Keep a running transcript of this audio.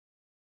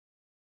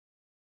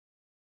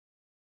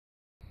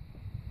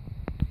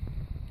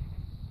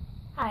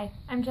Hi,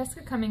 I'm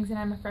Jessica Cummings and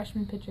I'm a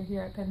freshman pitcher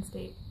here at Penn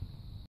State.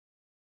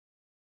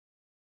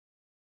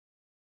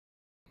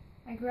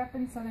 I grew up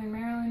in Southern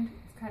Maryland.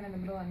 It's kind of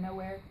in the middle of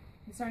nowhere.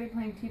 I started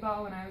playing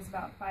t-ball when I was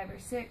about 5 or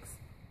 6.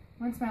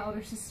 Once my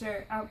older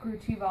sister outgrew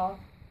t-ball,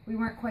 we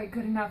weren't quite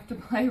good enough to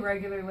play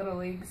regular Little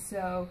League,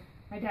 so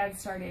my dad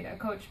started a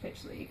coach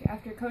pitch league.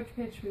 After coach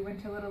pitch, we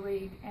went to Little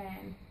League,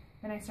 and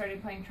then I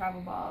started playing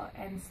travel ball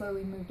and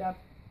slowly moved up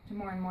to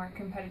more and more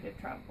competitive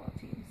travel ball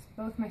teams.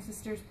 Both my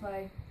sisters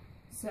play,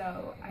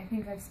 so I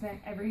think I've spent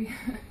every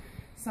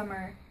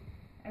summer,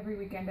 every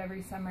weekend,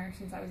 every summer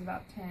since I was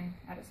about 10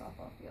 at a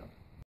softball field.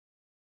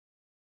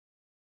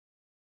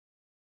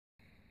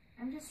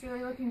 I'm just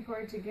really looking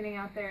forward to getting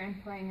out there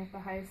and playing at the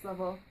highest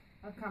level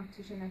of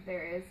competition that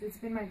there is. It's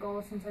been my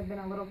goal since I've been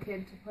a little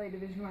kid to play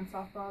Division I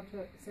softball,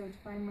 so to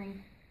finally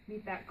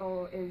meet that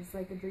goal is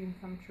like a dream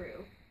come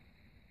true.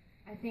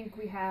 I think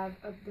we have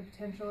the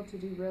potential to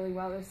do really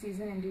well this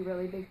season and do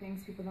really big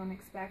things people don't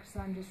expect, so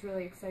I'm just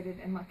really excited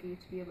and lucky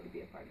to be able to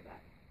be a part of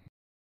that.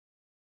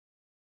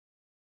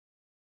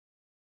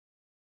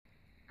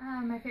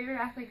 My favorite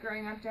athlete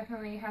growing up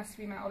definitely has to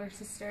be my older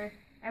sister.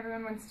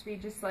 Everyone wants to be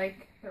just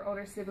like their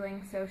older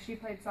sibling, so she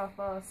played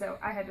softball, so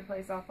I had to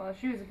play softball.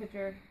 She was a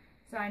pitcher,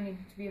 so I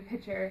needed to be a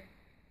pitcher.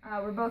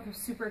 We're both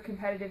super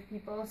competitive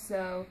people,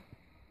 so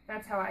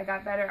that's how I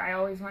got better. I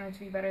always wanted to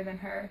be better than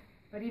her,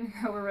 but even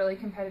though we're really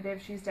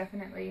competitive, she's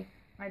definitely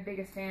my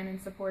biggest fan and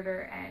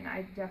supporter, and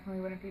I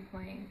definitely wouldn't be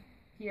playing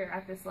here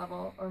at this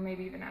level, or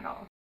maybe even at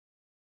all.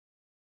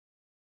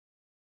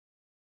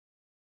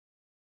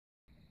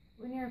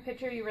 When you're a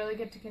pitcher, you really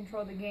get to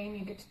control the game.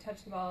 You get to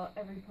touch the ball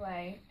every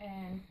play,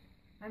 and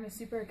I'm a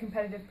super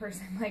competitive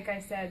person, like I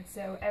said,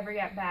 so every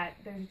at-bat,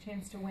 there's a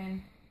chance to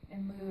win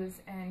and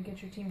lose and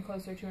get your team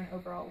closer to an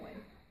overall win.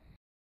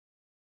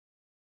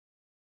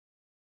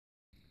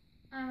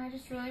 I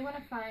just really want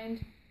to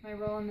find my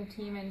role in the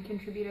team and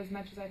contribute as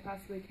much as I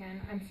possibly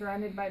can. I'm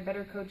surrounded by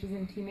better coaches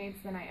and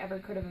teammates than I ever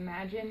could have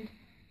imagined,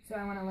 so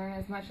I want to learn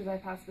as much as I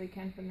possibly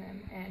can from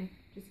them and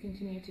just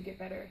continue to get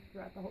better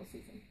throughout the whole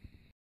season.